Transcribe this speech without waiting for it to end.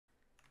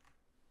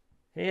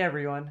Hey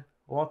everyone,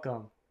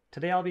 welcome.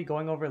 Today I'll be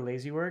going over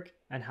LazyWork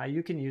and how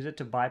you can use it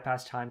to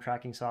bypass time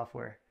tracking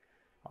software.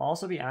 I'll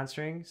also be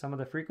answering some of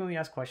the frequently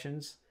asked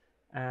questions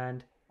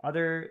and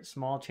other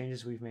small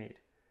changes we've made.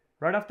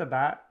 Right off the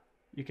bat,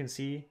 you can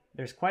see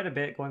there's quite a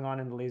bit going on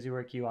in the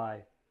LazyWork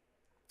UI.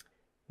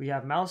 We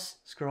have mouse,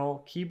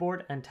 scroll,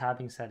 keyboard, and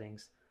tabbing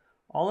settings.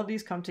 All of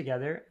these come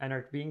together and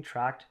are being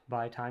tracked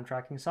by time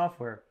tracking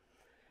software.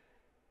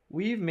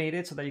 We've made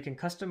it so that you can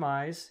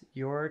customize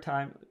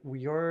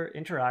your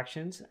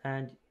interactions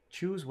and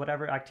choose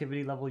whatever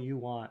activity level you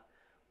want.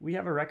 We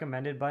have a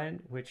recommended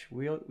button which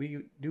we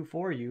do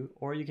for you,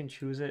 or you can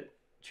choose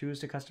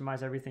to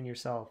customize everything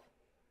yourself.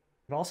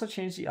 We've also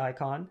changed the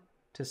icon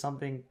to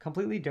something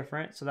completely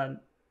different so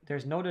that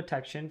there's no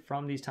detection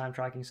from these time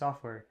tracking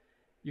software.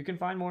 You can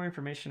find more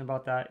information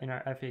about that in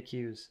our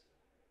FAQs.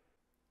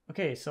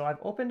 Okay, so I've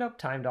opened up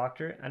Time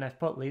Doctor and I've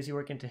put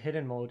LazyWork into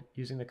hidden mode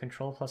using the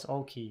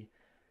Ctrl+O key.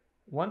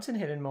 Once in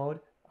hidden mode,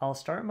 I'll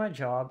start my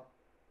job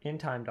in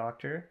Time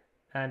Doctor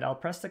and I'll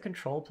press the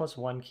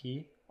Ctrl+1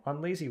 key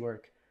on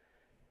LazyWork.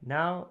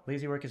 Now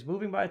LazyWork is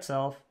moving by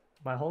itself.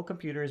 My whole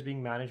computer is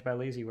being managed by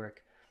LazyWork.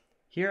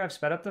 Here I've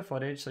sped up the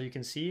footage so you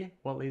can see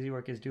what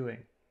LazyWork is doing.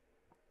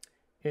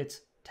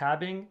 It's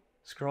tabbing,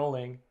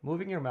 scrolling,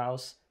 moving your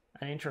mouse,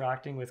 and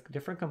interacting with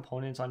different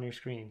components on your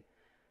screen.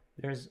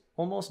 There's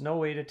almost no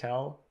way to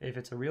tell if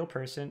it's a real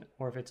person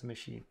or if it's a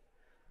machine.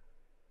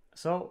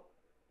 So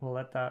we'll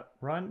let that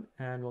run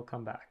and we'll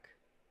come back.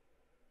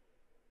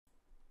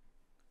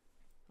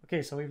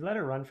 Okay, so we've let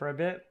it run for a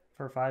bit,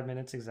 for 5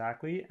 minutes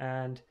exactly,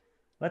 and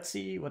let's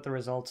see what the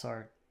results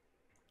are.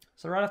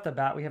 So right off the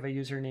bat, we have a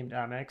user named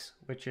Amex,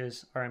 which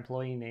is our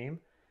employee name,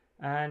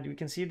 and we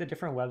can see the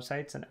different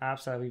websites and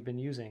apps that we've been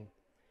using.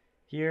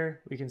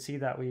 Here we can see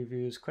that we've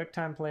used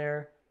QuickTime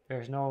Player.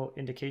 There's no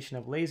indication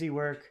of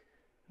LazyWork,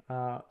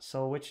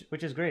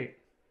 which is great.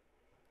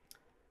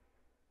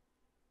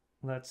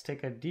 Let's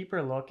take a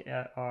deeper look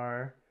at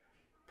our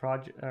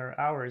project or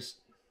hours.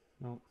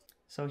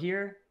 So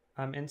here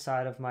I'm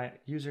inside of my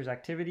user's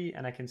activity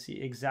and I can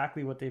see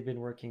exactly what they've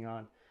been working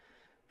on,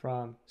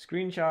 from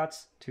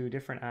screenshots to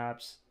different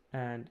apps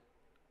and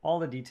all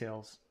the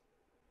details.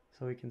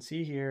 So we can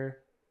see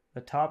here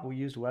the top we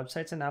used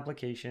websites and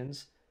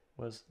applications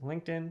was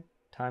LinkedIn,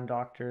 Time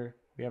Doctor,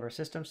 we have our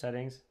system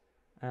settings,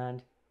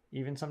 and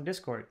even some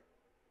Discord.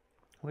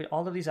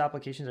 All of these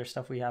applications are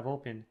stuff we have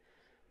open,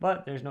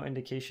 but there's no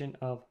indication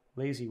of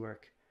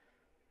LazyWork.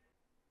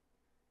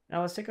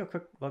 Now let's take a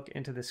quick look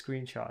into the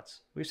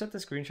screenshots. We've set the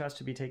screenshots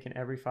to be taken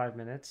every 5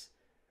 minutes,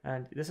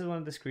 and this is one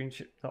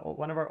of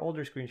one of our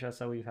older screenshots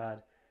that we've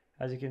had.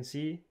 As you can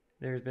see,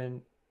 there's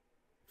been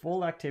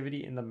full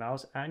activity in the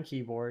mouse and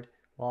keyboard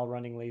while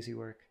running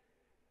LazyWork.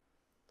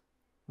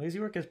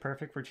 LazyWork is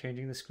perfect for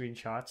changing the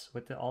screenshots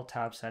with the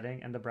Alt-Tab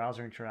setting and the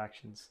browser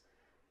interactions.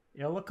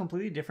 It'll look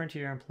completely different to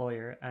your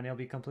employer and it'll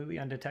be completely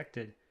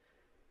undetected.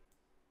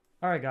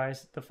 Alright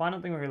guys, the final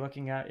thing we're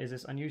looking at is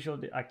this unusual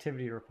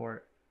activity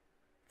report.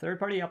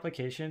 Third-party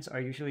applications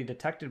are usually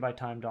detected by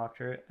Time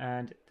Doctor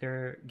and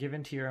they're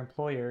given to your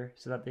employer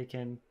so that they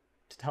can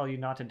tell you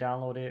not to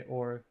download it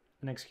or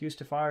an excuse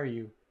to fire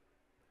you.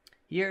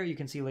 Here you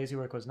can see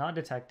LazyWork was not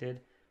detected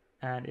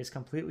and is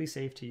completely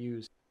safe to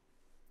use.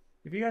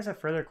 If you guys have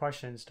further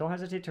questions, don't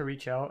hesitate to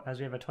reach out as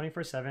we have a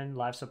 24/7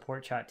 live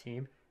support chat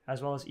team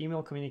as well as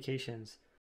email communications.